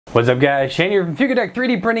What's up guys, Shane here from Fugatech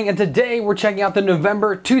 3D Printing, and today we're checking out the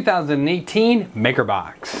November 2018 Maker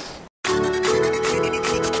Box.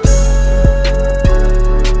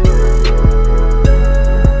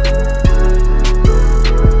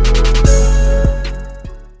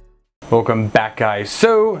 Welcome back guys.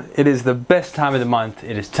 So it is the best time of the month.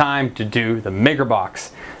 It is time to do the Maker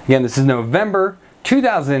Box. Again, this is November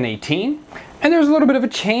 2018, and there's a little bit of a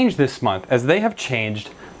change this month as they have changed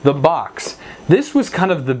the box. This was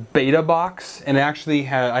kind of the beta box, and actually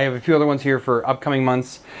I have a few other ones here for upcoming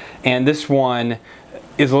months, and this one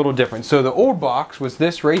is a little different. So the old box was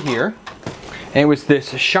this right here, and it was this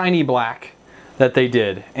shiny black that they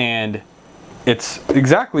did, and it's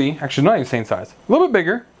exactly, actually not even the same size, a little bit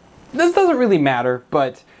bigger. This doesn't really matter,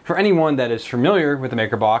 but for anyone that is familiar with the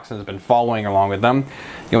Maker Box and has been following along with them,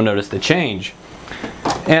 you'll notice the change.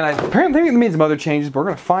 And I apparently it made some other changes, but we're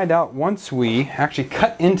going to find out once we actually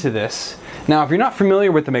cut into this. Now, if you're not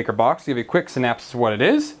familiar with the Maker Box, I'll give you a quick synopsis of what it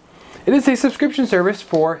is. It is a subscription service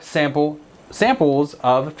for samples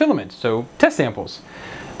of filament, so test samples.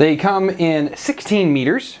 They come in 16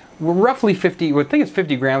 meters, roughly 50, I think it's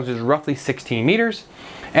 50 grams, which is roughly 16 meters.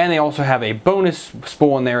 And they also have a bonus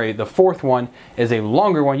spool in there. The fourth one is a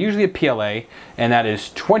longer one, usually a PLA, and that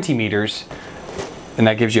is 20 meters. And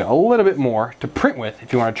that gives you a little bit more to print with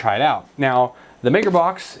if you want to try it out. Now, the Maker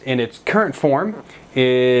Box in its current form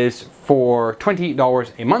is for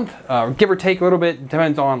 $28 a month, give or take a little bit.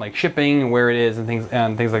 Depends on like shipping and where it is and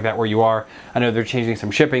things like that where you are. I know they're changing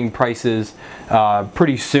some shipping prices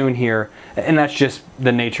pretty soon here, and that's just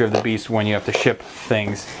the nature of the beast when you have to ship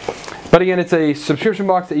things. But again, it's a subscription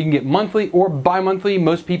box that you can get monthly or bi-monthly.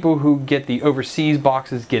 Most people who get the overseas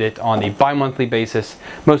boxes get it on the bi-monthly basis.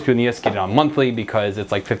 Most people in the US get it on monthly because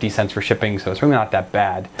it's like 50 cents for shipping, so it's really not that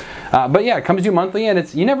bad. But yeah, it comes to you monthly,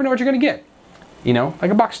 and you never know what you're gonna get. You know,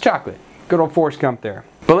 like a box of chocolate. Good old Forrest Gump there.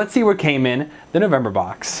 But let's see what came in the November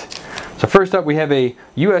box. So first up, we have a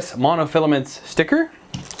US Monofilaments sticker.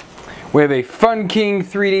 We have a Fun King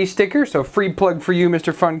 3D sticker, so free plug for you,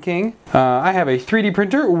 Mr. Fun King. I have a 3D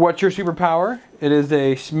printer. What's your superpower? It is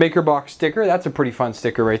a Maker Box sticker. That's a pretty fun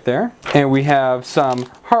sticker right there. And we have some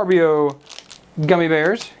Haribo gummy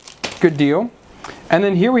bears. Good deal. And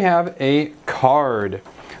then here we have a card.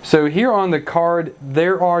 So here on the card,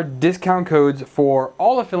 there are discount codes for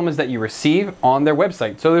all the filaments that you receive on their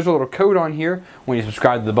website. So there's a little code on here when you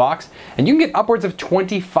subscribe to the box, and you can get upwards of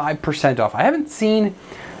 25% off. I haven't seen,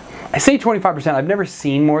 I say 25%, I've never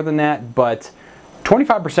seen more than that, but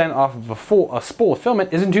 25% off of a spool of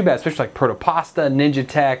filament isn't too bad, especially like Protopasta,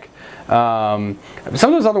 Ninjatech.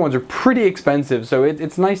 Some of those other ones are pretty expensive, so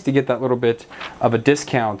it's nice to get that little bit of a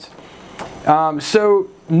discount. So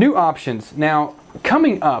new options. Now,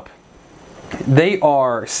 coming up, they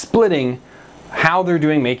are splitting how they're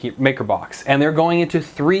doing Maker Box, and they're going into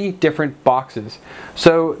 3 different boxes.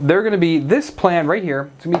 So they're going to be this plan right here.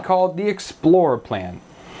 It's going to be called the Explorer plan.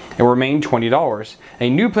 It will remain $20. A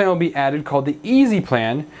new plan will be added called the Easy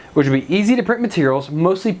plan, which will be easy to print materials,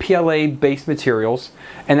 mostly PLA based materials,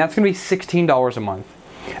 and that's going to be $16 a month.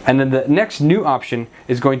 And then the next new option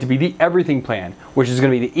is going to be the Everything plan, which is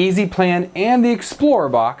going to be the Easy plan and the Explorer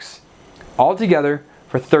box all together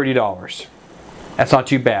for $30. That's not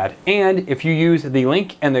too bad. And if you use the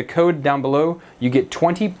link and the code down below, you get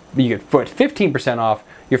 15% off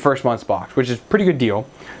your first month's box, which is a pretty good deal.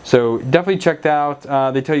 So definitely check that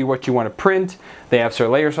out. They tell you what you want to print. They have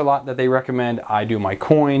Surlayers a lot that they recommend. I do my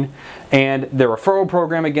coin. And their referral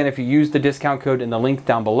program, again, if you use the discount code in the link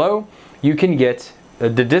down below, you can get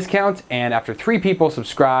the discount, and after 3 people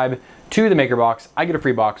subscribe to the Maker Box, I get a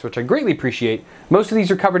free box, which I greatly appreciate. Most of these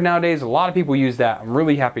are covered nowadays. A lot of people use that. I'm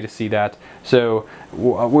really happy to see that. So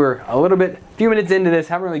we're a few minutes into this,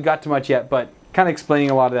 haven't really got to much yet, but kind of explaining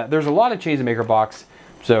a lot of that. There's a lot of change in Maker Box,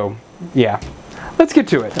 so yeah, let's get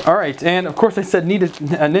to it. All right, and of course I said need a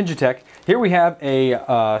Ninjatech. Here we have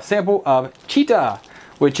a sample of Cheetah,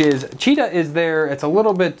 Cheetah is there. It's a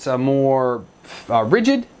little bit more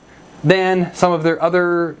rigid than some of their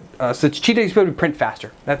other, so Cheetah is able to print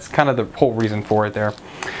faster. That's kind of the whole reason for it there.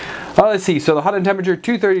 Let's see, so the hot end temperature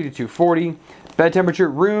 230 to 240, bed temperature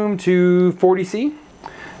room to 40°C,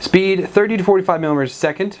 speed 30 to 45 millimeters a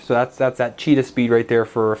second, so that's that Cheetah speed right there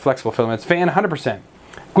for flexible filaments. Fan 100%.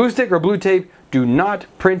 Glue stick or blue tape do not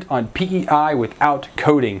print on PEI without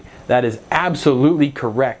coating. That is absolutely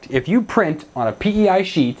correct. If you print on a PEI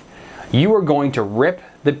sheet, you are going to rip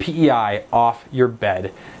the PEI off your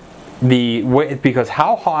bed. Because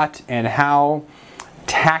how hot and how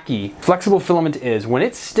tacky flexible filament is, when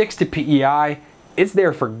it sticks to PEI, it's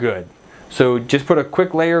there for good. So just put a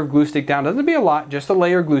quick layer of glue stick down. Doesn't be a lot, just a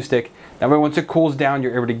layer of glue stick. That way once it cools down,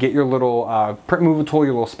 you're able to get your little print removal tool,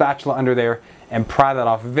 your little spatula under there, and pry that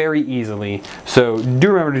off very easily. So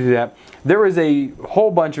do remember to do that. There is a whole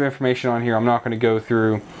bunch of information on here I'm not going to go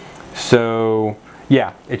through. So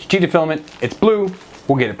yeah, it's Cheetah filament, it's blue,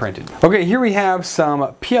 we'll get it printed. Okay, here we have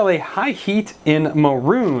some PLA high heat in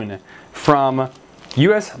Maroon from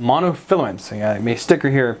US Monofilaments. I got a sticker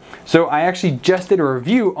here. So I actually just did a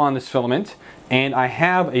review on this filament, and I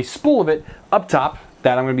have a spool of it up top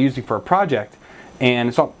that I'm going to be using for a project.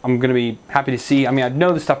 And so I'm going to be happy to see, I mean, I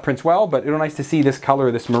know this stuff prints well, but it's nice to see this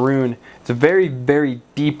color, this maroon. It's a very, very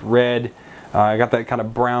deep red. I got that kind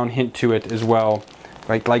of brown hint to it as well,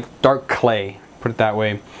 like dark clay, put it that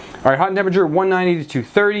way. All right, hot temperature 190 to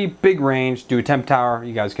 230, big range, do a temp tower,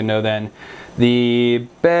 you guys can know then. The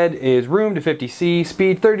bed is room to 50C,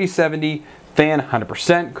 speed 30-70, fan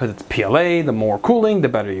 100%, because it's PLA, the more cooling, the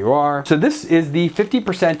better you are. So this is the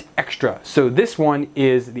 50% extra. So this one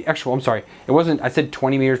is the extra, I'm sorry, it wasn't, I said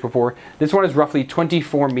 20 meters before. This one is roughly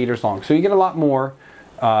 24 meters long. So you get a lot more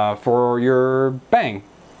for your bang,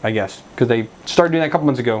 I guess, because they started doing that a couple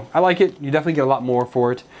months ago. I like it, you definitely get a lot more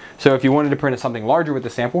for it. So if you wanted to print something larger with the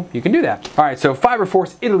sample, you can do that. All right, so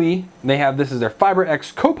Fiberforce Italy, they have, this is their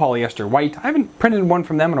FiberX Copolyester white. I haven't printed one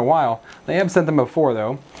from them in a while. They have sent them before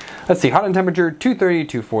though. Let's see, hot and temperature 230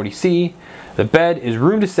 to 240C. The bed is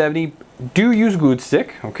room to 70. Do use glued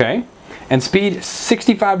stick, okay. And speed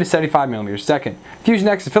 65 to 75 millimeters a second.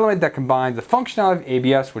 FusionX is a filament that combines the functionality of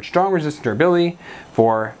ABS with strong resistant durability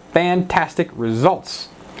for fantastic results.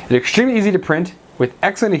 It's extremely easy to print with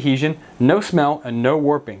excellent adhesion, no smell, and no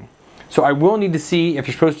warping. So I will need to see if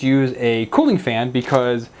you're supposed to use a cooling fan,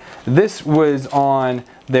 because this was on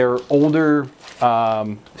their older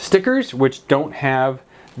stickers, which don't have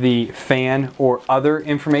the fan or other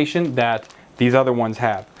information that these other ones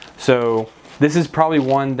have. So this is probably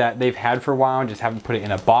one that they've had for a while and just haven't put it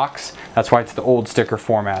in a box. That's why it's the old sticker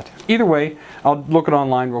format. Either way, I'll look it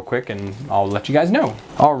online real quick and I'll let you guys know.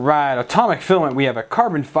 All right, atomic filament, we have a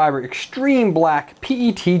carbon fiber extreme black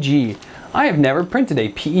PETG. I have never printed a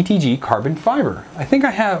PETG carbon fiber. I think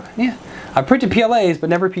I have, yeah. I printed PLAs, but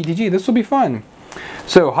never PETG. This will be fun.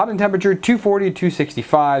 So hot and temperature 240 to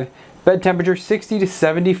 265. Bed temperature 60 to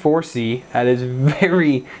 74C. That is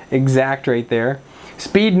very exact right there.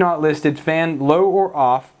 Speed not listed, fan low or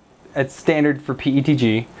off at standard for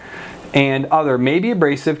PETG, and other may be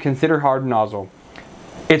abrasive, consider hardened nozzle.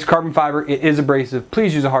 It's carbon fiber, it is abrasive,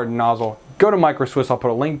 please use a hardened nozzle. Go to Micro Swiss, I'll put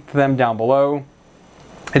a link to them down below.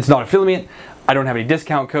 It's not a filament, I don't have any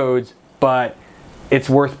discount codes, but it's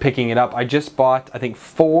worth picking it up. I just bought, I think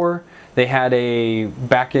 4. They had a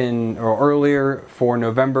back in or earlier for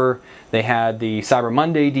November. They had the Cyber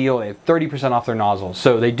Monday deal. They had 30% off their nozzles.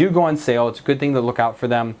 So they do go on sale. It's a good thing to look out for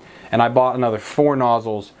them. And I bought another 4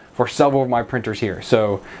 nozzles for several of my printers here.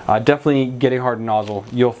 So definitely get a hardened nozzle.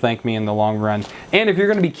 You'll thank me in the long run. And if you're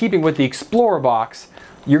going to be keeping with the Explorer box,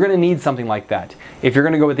 you're going to need something like that. If you're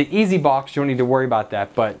going to go with the Easy box, you don't need to worry about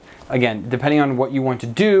that. But again, depending on what you want to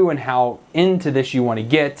do and how into this you want to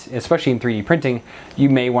get, especially in 3D printing, you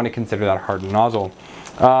may want to consider that hardened nozzle.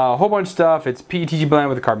 A whole bunch of stuff. It's PETG blend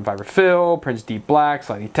with a carbon fiber fill, prints deep black,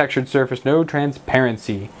 slightly textured surface, no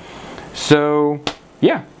transparency. So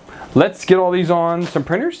yeah, let's get all these on some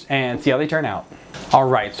printers and see how they turn out. All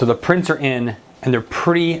right, so the prints are in and they're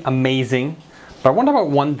pretty amazing. But I want to talk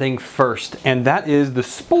about one thing first, and that is the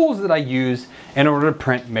spools that I use in order to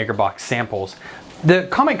print MakerBox samples. The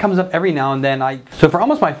comment comes up every now and then. So for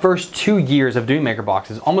almost my first 2 years of doing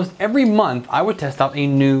MakerBoxes, almost every month I would test out a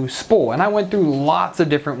new spool, and I went through lots of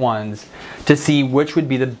different ones to see which would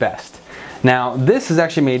be the best. Now this is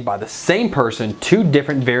actually made by the same person, 2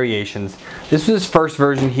 different variations. This is his first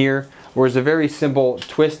version here, where it's a very simple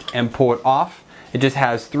twist and pull it off. It just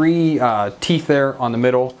has 3 teeth there on the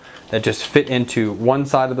middle that just fit into one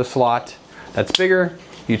side of the slot that's bigger.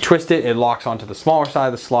 You twist it, it locks onto the smaller side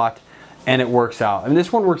of the slot, and it works out. And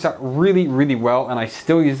this one works out really, really well, and I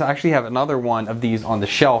still use, I actually have another one of these on the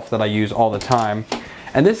shelf that I use all the time.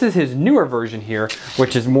 And this is his newer version here,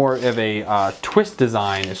 which is more of a twist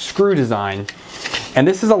design, a screw design. And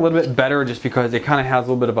this is a little bit better just because it kind of has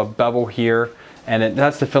a little bit of a bevel here, and it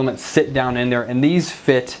lets the filament sit down in there, and these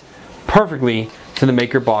fit perfectly to the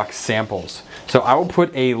MakerBox samples. So I will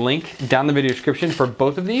put a link down in the video description for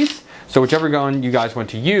both of these. So whichever one you guys want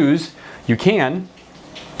to use, you can.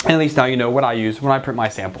 And at least now you know what I use when I print my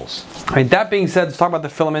samples. All right, that being said, let's talk about the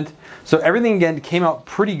filament. So everything again came out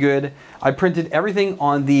pretty good. I printed everything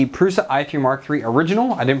on the Prusa i3 Mark III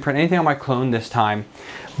original. I didn't print anything on my clone this time,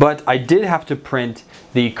 but I did have to print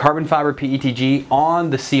the carbon fiber PETG on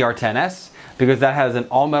the CR10S. because that has an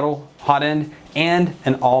all metal hot end and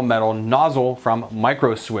an all metal nozzle from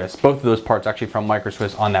Micro Swiss. Both of those parts actually from Micro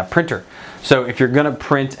Swiss on that printer. So if you're gonna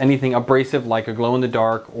print anything abrasive like a glow in the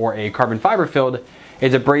dark or a carbon fiber filled,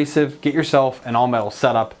 it's abrasive, get yourself an all metal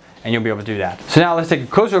setup and you'll be able to do that. So now let's take a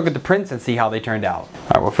closer look at the prints and see how they turned out. All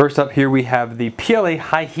right, well first up here we have the PLA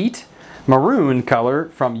High Heat Maroon color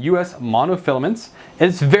from US Monofilaments.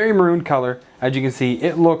 It's very maroon color. As you can see,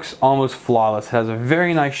 it looks almost flawless. It has a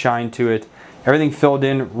very nice shine to it. Everything filled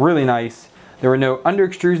in really nice. There were no under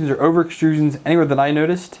extrusions or over extrusions anywhere that I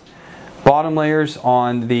noticed. Bottom layers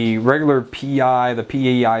on the regular PEI, the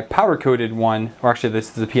PEI powder coated one, or actually this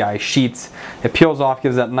is the PEI sheets. It peels off,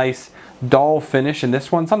 gives that nice dull finish in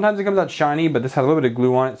this one. Sometimes it comes out shiny, but this had a little bit of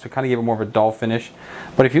glue on it, so it kind of gave it more of a dull finish.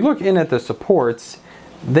 But if you look in at the supports,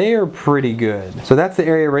 they are pretty good. So that's the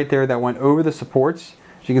area right there that went over the supports.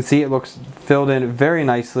 As you can see, it looks filled in very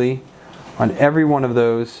nicely on every one of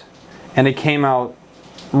those, and it came out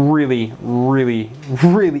really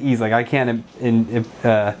easy. Like I can't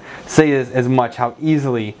say as much how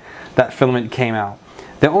easily that filament came out.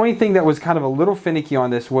 The only thing that was kind of a little finicky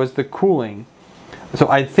on this was the cooling. So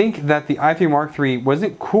I think that the i3 Mark III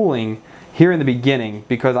wasn't cooling here in the beginning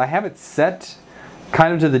because I have it set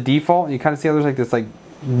kind of to the default. You kind of see how there's like this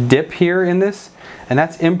dip here in this, and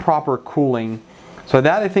that's improper cooling. So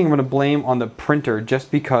that I think I'm going to blame on the printer just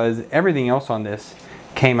because everything else on this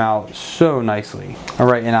came out so nicely.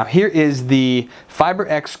 Alright, and now here is the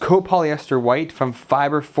FiberX Copolyester White from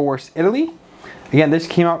Fiberforce Italy. Again, this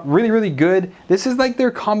came out really good. This is like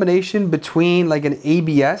their combination between like an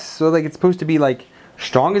ABS, so like it's supposed to be like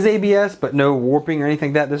strong as ABS but no warping or anything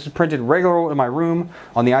like that. This is printed regular in my room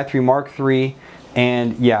on the i3 Mark III,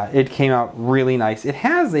 and yeah, it came out really nice. It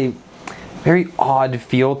has a very odd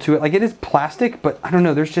feel to it. Like it is plastic, but I don't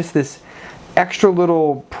know, there's just this extra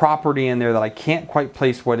little property in there that I can't quite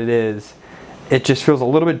place what it is. It just feels a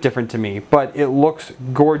little bit different to me, but it looks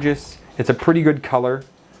gorgeous. It's a pretty good color,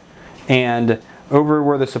 and over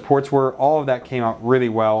where the supports were, all of that came out really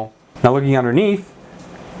well. Now looking underneath,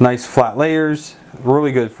 nice flat layers,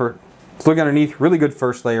 really good for looking underneath, really good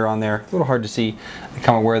first layer on there. A little hard to see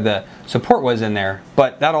kind of where the support was in there,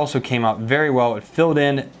 but that also came out very well. It filled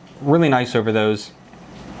in really nice over those.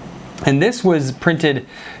 And this was printed,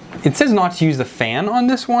 it says not to use the fan on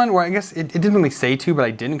this one, or I guess it didn't really say to, but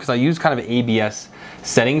I didn't because I used kind of ABS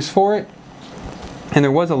settings for it. And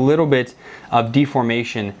there was a little bit of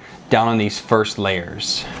deformation down on these first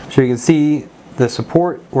layers. So you can see the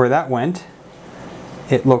support where that went.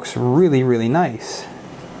 It looks really nice.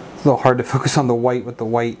 It's a little hard to focus on the white with the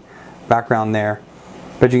white background there.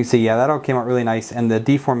 But you can see, yeah, that all came out really nice. And the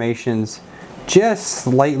deformations just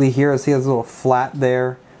slightly here. I see there's a little flat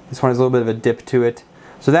there. This one has a little bit of a dip to it.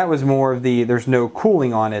 So that was more of the, there's no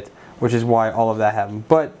cooling on it, which is why all of that happened.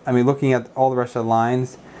 But, I mean, looking at all the rest of the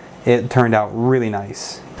lines, it turned out really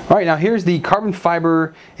nice. All right, now here's the carbon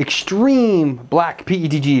fiber extreme black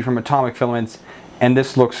PETG from Atomic Filaments, and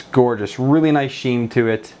this looks gorgeous. Really nice sheen to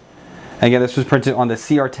it. Again, this was printed on the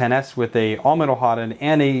CR10S with a all metal hot end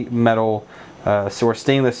and a metal or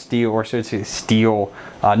stainless steel, or so it's steel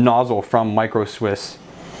nozzle from Micro Swiss.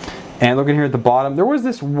 And looking here at the bottom, there was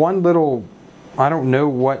this one little, I don't know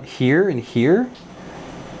what here and here,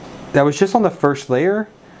 that was just on the first layer.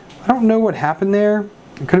 I don't know what happened there.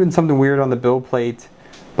 It could have been something weird on the build plate,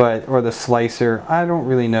 but or the slicer. I don't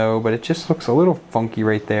really know, but it just looks a little funky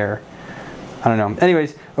right there. I don't know.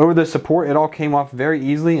 Anyways, over the support, it all came off very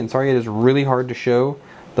easily, and sorry, it is really hard to show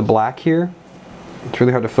the black here. It's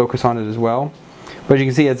really hard to focus on it as well. But you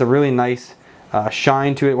can see it's a really nice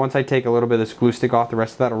shine to it. Once I take a little bit of this glue stick off, the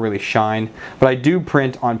rest of that will really shine. But I do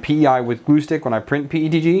print on PEI with glue stick when I print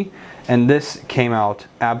PETG, and this came out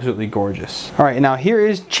absolutely gorgeous. All right, now here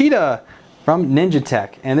is Cheetah from Ninja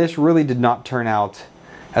Tech, and this really did not turn out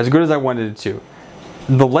as good as I wanted it to.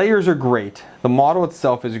 The layers are great. The model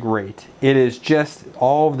itself is great. It is just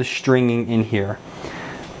all of the stringing in here.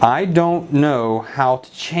 I don't know how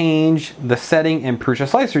to change the setting in Prusa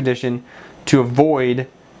Slicer Edition to avoid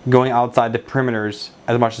going outside the perimeters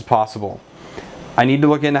as much as possible. I need to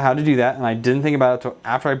look into how to do that, and I didn't think about it until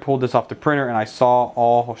after I pulled this off the printer and I saw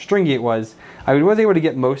all how stringy it was. I was able to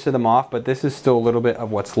get most of them off, but this is still a little bit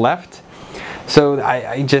of what's left. So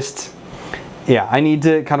I just, yeah, I need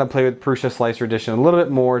to kind of play with Prusa Slicer Edition a little bit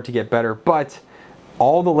more to get better, but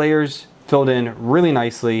all the layers filled in really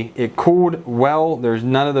nicely. It cooled well. There's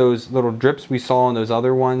none of those little drips we saw in those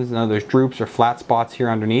other ones, none of those droops or flat spots here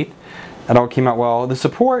underneath. It all came out well. The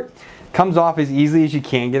support comes off as easily as you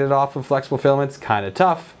can get it off of flexible filaments. Kind of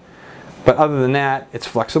tough, but other than that, it's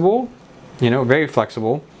flexible, you know, very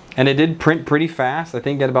flexible. And it did print pretty fast, I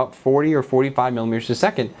think at about 40 or 45 millimeters a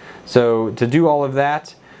second. So to do all of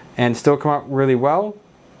that and still come out really well,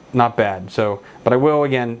 not bad. So, but I will,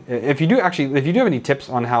 again, if you do have any tips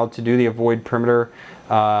on how to do the avoid perimeter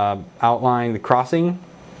outline, the crossing,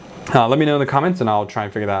 let me know in the comments and I'll try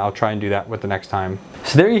and figure that out. I'll try and do that with the next time.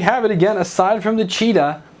 So there you have it. Again, aside from the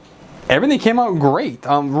Cheetah, everything came out great.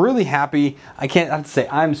 I'm really happy. I have to say,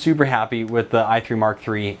 I'm super happy with the i3 Mark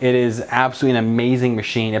III. It is absolutely an amazing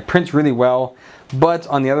machine. It prints really well, but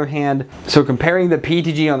on the other hand, so comparing the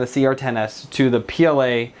PETG on the CR10S to the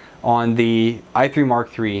PLA on the i3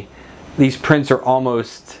 Mark III, these prints are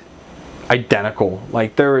almost identical.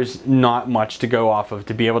 Like, there is not much to go off of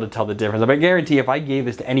to be able to tell the difference. I guarantee if I gave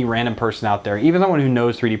this to any random person out there, even someone who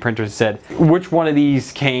knows 3D printers, said which one of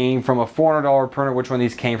these came from a $400 printer, which one of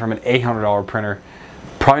these came from an $800 printer,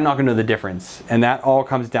 probably not going to know the difference. And that all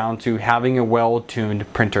comes down to having a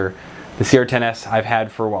well-tuned printer. The CR10S I've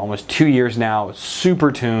had for almost 2 years now,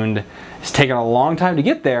 super tuned. It's taken a long time to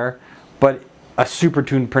get there, but a super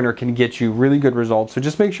tuned printer can get you really good results. So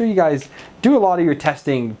just make sure you guys do a lot of your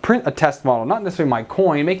testing, print a test model, not necessarily my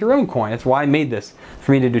coin, make your own coin. That's why I made this,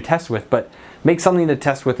 for me to do tests with, but make something to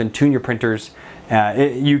test with and tune your printers.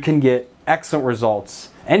 You can get excellent results.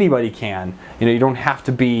 Anybody can. You know, you don't have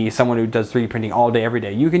to be someone who does 3D printing all day, every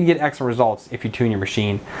day. You can get excellent results if you tune your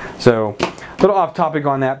machine. So a little off topic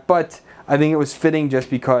on that, but I think it was fitting just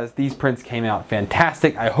because these prints came out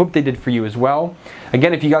fantastic. I hope they did for you as well.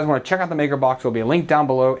 Again, if you guys want to check out the Maker Box, there'll be a link down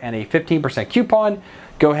below and a 15% coupon.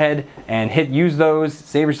 Go ahead and use those,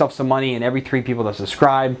 save yourself some money, and every 3 people that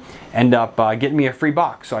subscribe end up getting me a free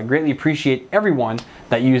box. So I greatly appreciate everyone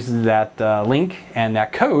that uses that link and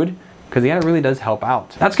that code, because again, it really does help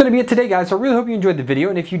out. That's going to be it today, guys. So I really hope you enjoyed the video,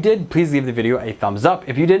 and if you did, please leave the video a thumbs up.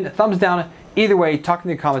 If you didn't, thumbs down. Either way, talk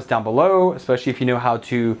in the comments down below, especially if you know how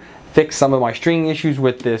to fix some of my stringing issues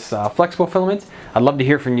with this flexible filament. I'd love to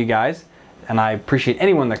hear from you guys, and I appreciate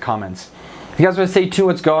anyone that comments. If you guys want to stay tuned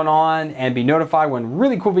what's going on and be notified when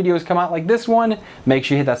really cool videos come out like this one, make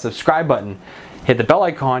sure you hit that subscribe button. Hit the bell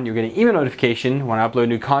icon, you'll get an email notification when I upload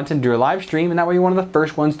new content, do a live stream, and that way you're one of the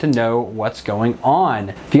first ones to know what's going on.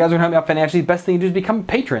 If you guys want to help me out financially, the best thing to do is become a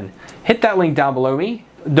patron. Hit that link down below me.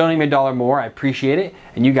 Donate me $1 more, I appreciate it,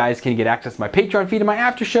 and you guys can get access to my Patreon feed and my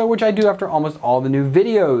after show, which I do after almost all the new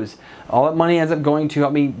videos. All that money ends up going to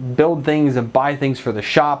help me build things and buy things for the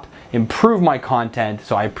shop, improve my content,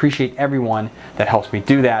 so I appreciate everyone that helps me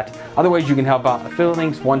do that. Other ways you can help out: affiliate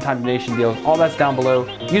links, one-time donation deals, all that's down below.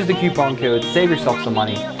 Use the coupon code, save yourself some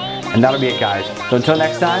money, and that'll be it, guys. So until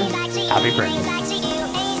next time, happy printing.